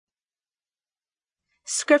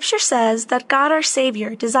Scripture says that God our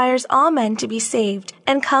Savior desires all men to be saved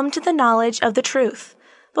and come to the knowledge of the truth.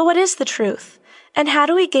 But what is the truth? And how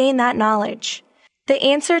do we gain that knowledge? The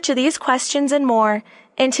answer to these questions and more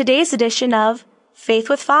in today's edition of Faith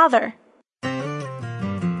with Father.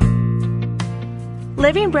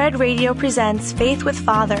 Living Bread Radio presents Faith with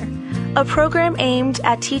Father, a program aimed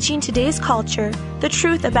at teaching today's culture the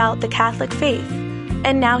truth about the Catholic faith.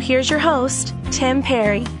 And now here's your host, Tim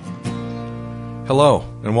Perry. Hello,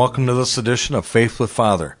 and welcome to this edition of Faith with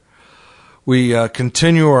Father. We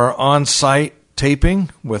continue our on-site taping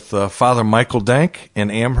with Father Michael Denk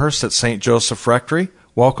in Amherst at St. Joseph Rectory.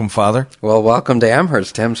 Welcome, Father. Well, welcome to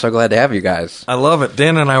Amherst, Tim. So glad to have you guys. I love it.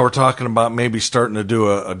 Dan and I were talking about maybe starting to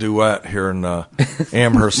do a duet here in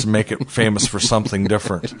Amherst and make it famous for something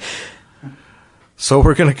different. So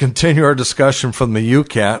we're going to continue our discussion from the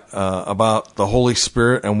UCAT about the Holy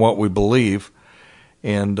Spirit and what we believe.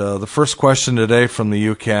 And the first question today from the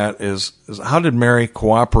UCAT is how did Mary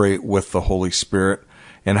cooperate with the Holy Spirit,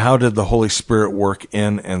 and how did the Holy Spirit work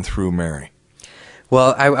in and through Mary?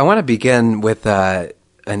 Well, I want to begin with an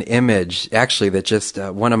image, actually, that just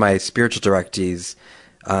one of my spiritual directees,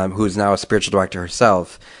 who's now a spiritual director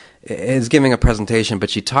herself, is giving a presentation, but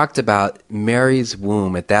she talked about Mary's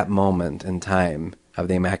womb at that moment in time of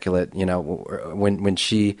the Immaculate, when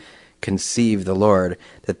she conceived the Lord,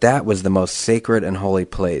 that was the most sacred and holy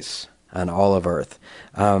place on all of earth.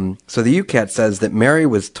 So the UCAT says that Mary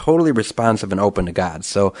was totally responsive and open to God.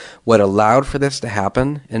 So what allowed for this to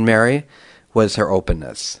happen in Mary was her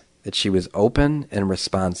openness, that she was open and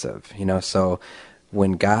responsive. So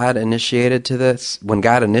when God initiated this,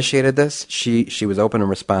 she was open and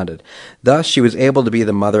responded. Thus, she was able to be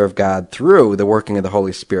the mother of God through the working of the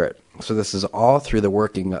Holy Spirit. So this is all through the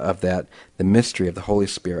working of the mystery of the Holy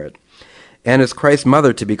Spirit. And as Christ's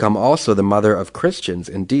mother, to become also the mother of Christians,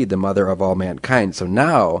 indeed the mother of all mankind. So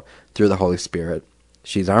now, through the Holy Spirit,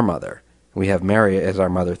 she's our mother. We have Mary as our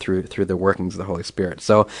mother through the workings of the Holy Spirit.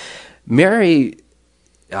 So Mary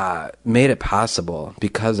made it possible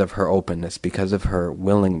because of her openness, because of her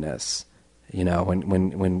willingness.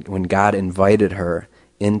 When God invited her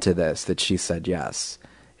into this, that she said yes.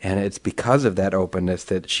 And it's because of that openness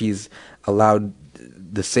that she's allowed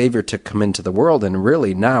the Savior to come into the world, and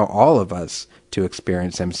really now all of us to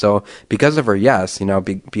experience Him. So because of her yes,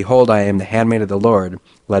 behold, I am the handmaid of the Lord,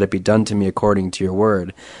 let it be done to me according to your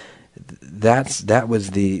word. That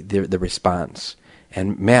was the response.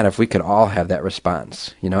 And man, if we could all have that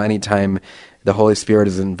response, anytime the Holy Spirit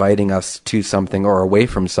is inviting us to something or away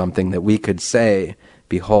from something, that we could say,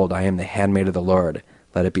 behold, I am the handmaid of the Lord,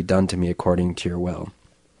 let it be done to me according to your will.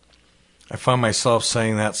 I find myself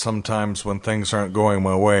saying that sometimes when things aren't going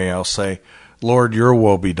my way. I'll say, Lord, your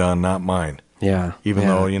will be done, not mine. Yeah. Even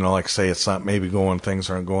though, like say, it's not maybe things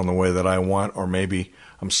aren't going the way that I want, or maybe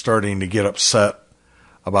I'm starting to get upset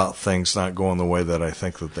about things not going the way that I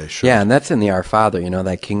think that they should. Yeah, and that's in the Our Father,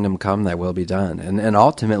 thy kingdom come, thy will be done. And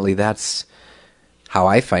ultimately that's how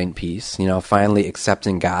I find peace, finally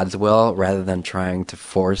accepting God's will rather than trying to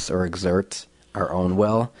force or exert our own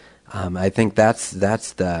will. I think that's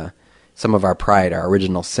some of our pride, our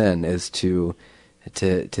original sin, is to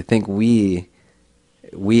think we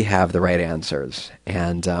have the right answers,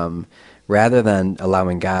 and rather than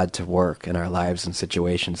allowing God to work in our lives and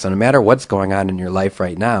situations. So no matter what's going on in your life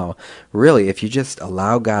right now, really, if you just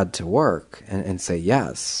allow God to work and say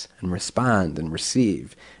yes and respond and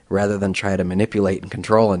receive, rather than try to manipulate and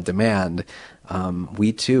control and demand,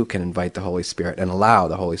 we too can invite the Holy Spirit and allow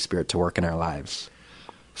the Holy Spirit to work in our lives.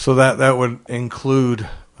 So that would include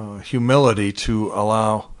humility to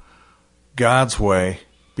allow God's way,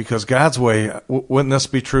 because God's way, wouldn't this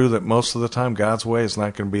be true that most of the time God's way is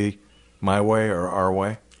not going to be my way or our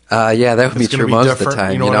way? Yeah, that would be true most of the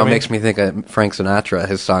time. It makes me think of Frank Sinatra,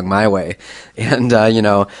 his song My Way. And,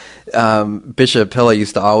 Bishop Pilla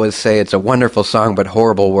used to always say it's a wonderful song, but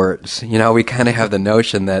horrible words. We kind of have the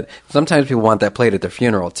notion that sometimes people want that played at their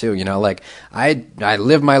funeral too. Like, I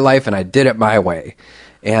lived my life and I did it my way.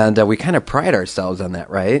 And we kind of pride ourselves on that,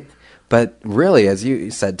 right? But really, as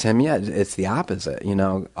you said, Tim, it's the opposite.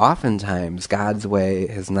 Oftentimes God's way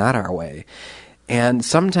is not our way. And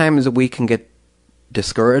sometimes we can get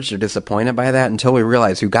discouraged or disappointed by that until we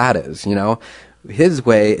realize who God is. His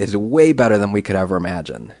way is way better than we could ever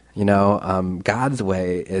imagine. God's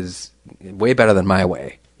way is way better than my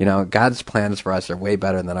way. God's plans for us are way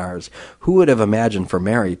better than ours. Who would have imagined for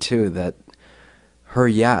Mary, too, that her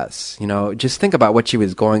yes, just think about what she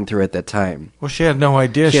was going through at that time. Well, she had no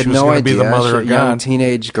idea she was going to be the mother of God. Young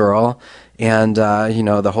teenage girl, and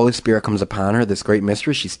the Holy Spirit comes upon her, this great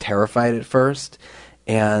mystery. She's terrified at first,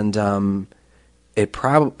 and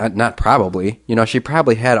not probably, she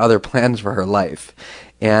probably had other plans for her life.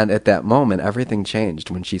 And at that moment, everything changed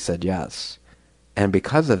when she said yes. And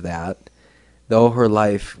because of that, though her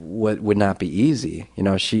life would not be easy,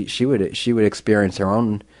 she would experience her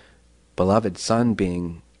own beloved son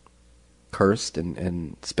being cursed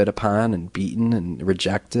and spit upon and beaten and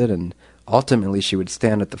rejected, and ultimately she would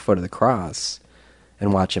stand at the foot of the cross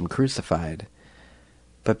and watch him crucified.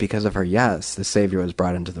 But because of her yes, the Savior was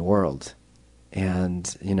brought into the world.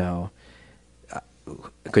 And,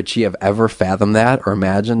 could she have ever fathomed that or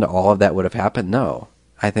imagined all of that would have happened? No.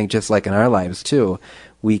 I think just like in our lives too,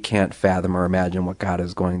 we can't fathom or imagine what God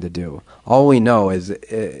is going to do. All we know is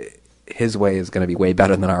his way is going to be way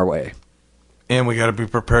better than our way. And we got to be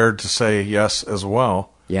prepared to say yes as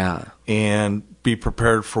well. Yeah. And be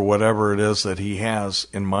prepared for whatever it is that he has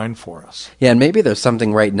in mind for us. Yeah, and maybe there's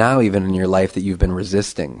something right now even in your life that you've been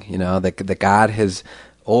resisting, that God has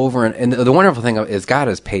and the wonderful thing is God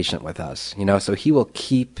is patient with us, so he will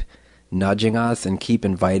keep nudging us and keep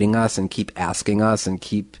inviting us and keep asking us and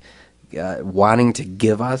keep wanting to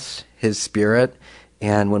give us his Spirit.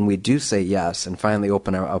 And when we do say yes and finally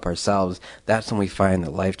open up ourselves, that's when we find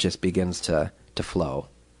that life just begins to flow.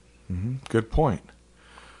 Mm-hmm. Good point.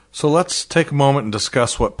 So let's take a moment and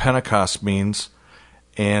discuss what Pentecost means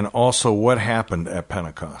and also what happened at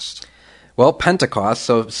Pentecost. Well, Pentecost,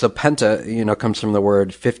 so Penta, comes from the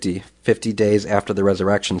word 50 days after the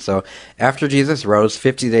resurrection. So after Jesus rose,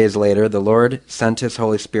 50 days later, the Lord sent his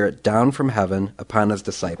Holy Spirit down from heaven upon his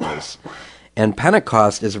disciples. And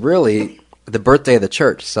Pentecost is really the birthday of the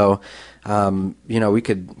church. So, we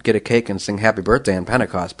could get a cake and sing happy birthday on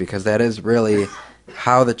Pentecost because that is really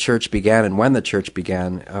how the church began and when the church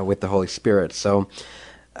began with the Holy Spirit. So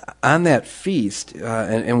on that feast,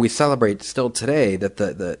 and we celebrate still today, that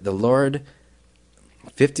the Lord,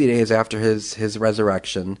 50 days after his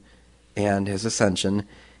resurrection and his ascension,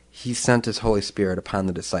 he sent his Holy Spirit upon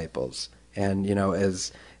the disciples. And,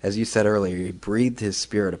 as you said earlier, he breathed his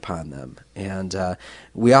Spirit upon them. And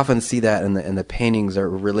we often see that in the paintings or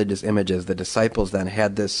religious images. The disciples then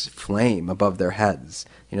had this flame above their heads,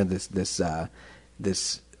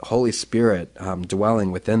 this Holy Spirit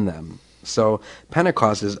dwelling within them. So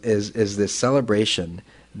Pentecost is this celebration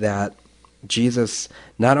that Jesus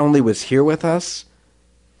not only was here with us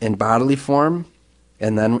in bodily form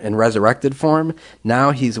and then in resurrected form,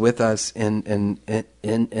 now he's with us in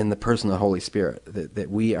the person of the Holy Spirit,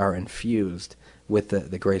 that we are infused with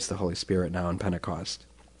the grace of the Holy Spirit now in Pentecost.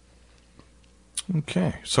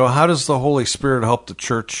 Okay. So how does the Holy Spirit help the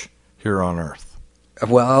church here on earth?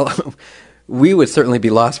 Well, we would certainly be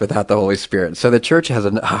lost without the Holy Spirit. So the church has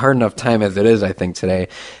a hard enough time as it is, I think, today.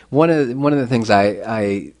 One of the things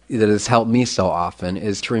that has helped me so often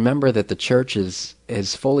is to remember that the church is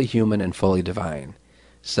fully human and fully divine.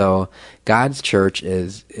 So God's church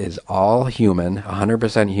is all human,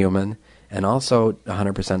 100% human, and also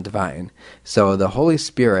 100% divine. So the Holy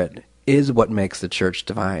Spirit is what makes the church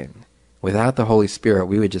divine. Without the Holy Spirit,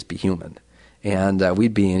 we would just be human. And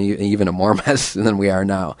we'd be in even a more mess than we are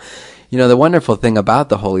now. The wonderful thing about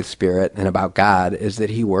the Holy Spirit and about God is that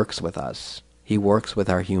he works with us. He works with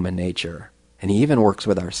our human nature. And he even works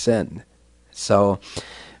with our sin. So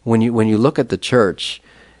when you look at the church,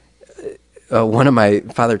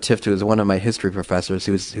 Father Tift, who was one of my history professors,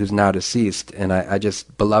 who's now deceased, and I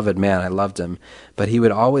just, beloved man, I loved him, but he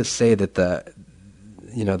would always say that the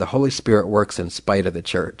Holy Spirit works in spite of the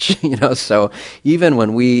church. So even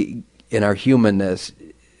when we, in our humanness,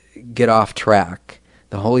 get off track,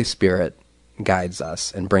 the Holy Spirit guides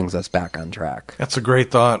us and brings us back on track. That's a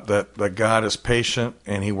great thought, that God is patient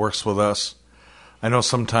and he works with us. I know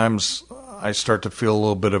sometimes I start to feel a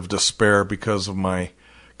little bit of despair because of my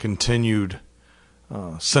continued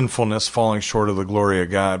sinfulness, falling short of the glory of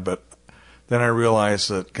God, but then I realize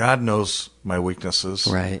that God knows my weaknesses.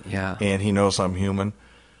 Right, yeah. And he knows I'm human.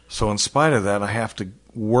 So in spite of that, I have to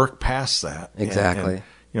work past that. Exactly.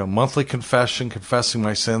 And monthly confession, confessing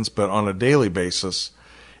my sins, but on a daily basis,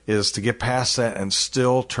 is to get past that and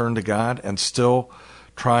still turn to God and still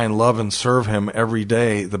try and love and serve him every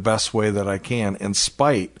day the best way that I can, in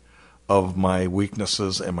spite of my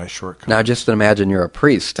weaknesses and my shortcomings. Now just imagine you're a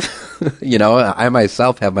priest. I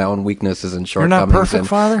myself have my own weaknesses and shortcomings. You're not perfect,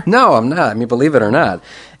 Father? No, I'm not. Believe it or not.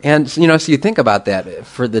 And, so you think about that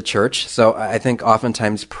for the church. So I think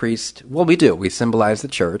oftentimes priests, well, we do. We symbolize the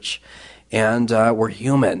church. And we're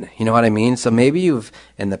human, you know what I mean? So maybe you've,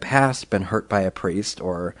 in the past, been hurt by a priest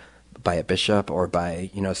or by a bishop or by,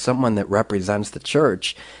 someone that represents the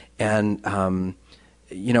church. And,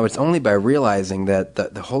 it's only by realizing that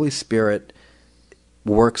the Holy Spirit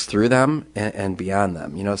works through them and beyond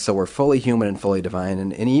them. So we're fully human and fully divine.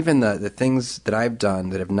 And even the things that I've done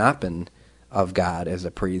that have not been of God as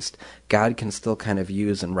a priest, God can still kind of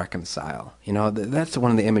use and reconcile. That's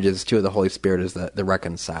one of the images, too, of the Holy Spirit is the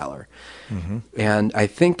reconciler. Mm-hmm. And I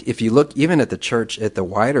think if you look even at the church, at the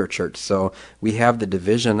wider church, so we have the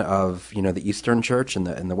division of, the Eastern Church and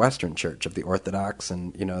the Western Church, of the Orthodox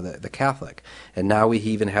and, the Catholic. And now we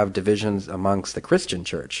even have divisions amongst the Christian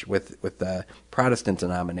Church with the Protestant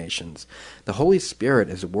denominations. The Holy Spirit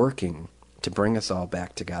is working to bring us all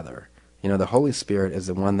back together. The Holy Spirit is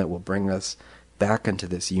the one that will bring us back into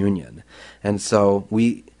this union. And so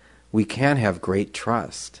we can have great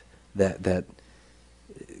trust that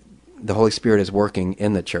the Holy Spirit is working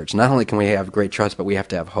in the church. Not only can we have great trust, but we have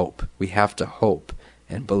to have hope. We have to hope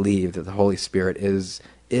and believe that the Holy Spirit is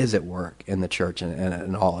at work in the church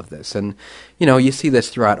and all of this. And, you see this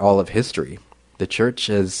throughout all of history. The church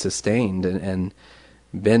has sustained and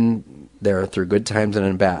been there through good times and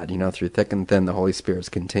in bad. Through thick and thin, the Holy Spirit's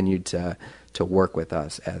continued to work with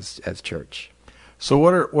us as church. So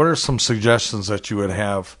what are some suggestions that you would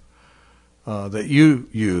have that you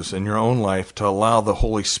use in your own life to allow the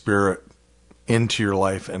Holy Spirit into your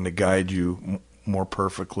life and to guide you more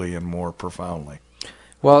perfectly and more profoundly?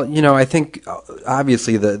 Well, I think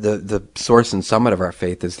obviously the source and summit of our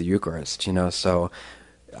faith is the Eucharist, so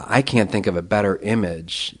I can't think of a better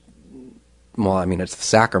image. Well, it's the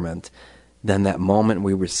sacrament, than that moment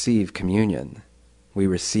we receive communion. We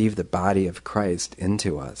receive the body of Christ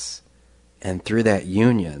into us. And through that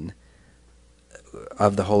union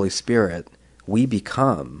of the Holy Spirit, we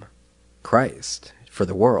become Christ for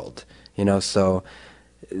the world. So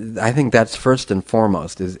I think that's first and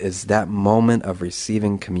foremost, is that moment of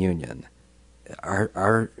receiving communion.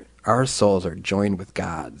 Our souls are joined with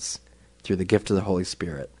God's through the gift of the Holy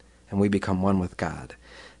Spirit, and we become one with God.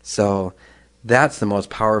 So that's the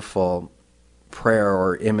most powerful prayer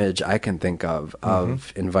or image I can think of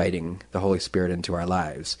inviting the Holy Spirit into our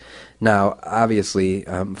lives. Now, obviously,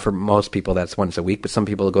 for most people that's once a week, but some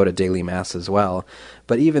people go to daily Mass as well.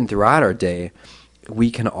 But even throughout our day,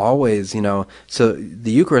 we can always, so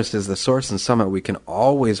the Eucharist is the source and summit. We can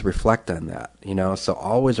always reflect on that, so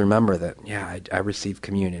always remember that, I received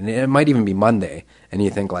communion. And it might even be Monday, and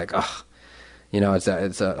you think like,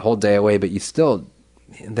 it's a whole day away, but you still,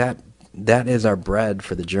 that is our bread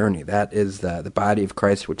for the journey. That is the body of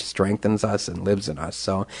Christ, which strengthens us and lives in us.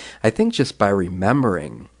 So I think just by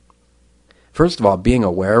remembering, first of all, being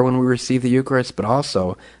aware when we receive the Eucharist, but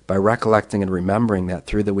also by recollecting and remembering that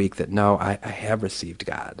through the week that, no, I have received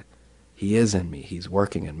God. He is in me. He's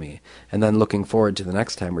working in me. And then looking forward to the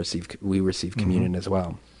next time we receive communion as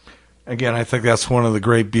well. Again, I think that's one of the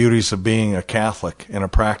great beauties of being a Catholic and a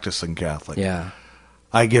practicing Catholic. Yeah.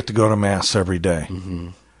 I get to go to Mass every day. Mm-hmm.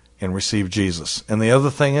 And receive Jesus. And the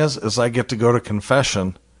other thing is I get to go to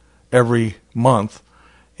confession every month,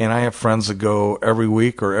 and I have friends that go every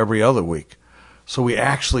week or every other week. So we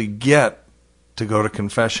actually get to go to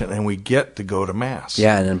confession, and we get to go to Mass.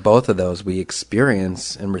 Yeah, and in both of those, we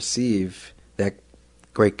experience and receive that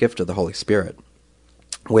great gift of the Holy Spirit,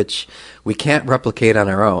 which we can't replicate on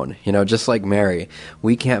our own. Just like Mary,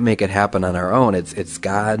 we can't make it happen on our own. It's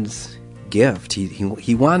God's gift.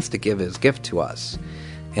 He wants to give His gift to us.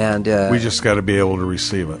 And we just got to be able to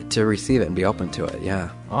receive it. To receive it and be open to it,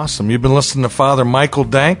 yeah. Awesome. You've been listening to Father Michael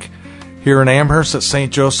Dank here in Amherst at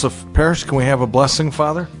St. Joseph Parish. Can we have a blessing,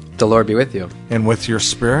 Father? The Lord be with you. And with your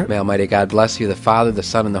spirit. May Almighty God bless you, the Father, the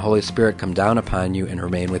Son, and the Holy Spirit come down upon you and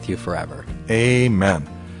remain with you forever. Amen.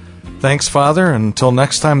 Thanks, Father. And until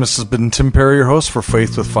next time, this has been Tim Perry, your host for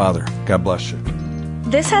Faith with Father. God bless you.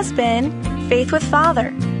 This has been Faith with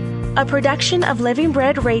Father, a production of Living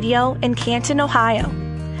Bread Radio in Canton, Ohio.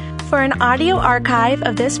 For an audio archive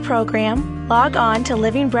of this program, log on to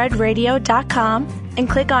livingbreadradio.com and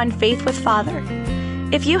click on Faith with Father.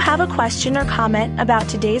 If you have a question or comment about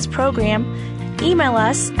today's program, email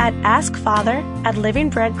us at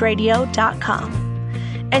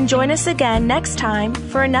askfather@livingbreadradio.com. And join us again next time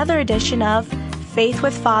for another edition of Faith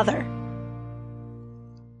with Father.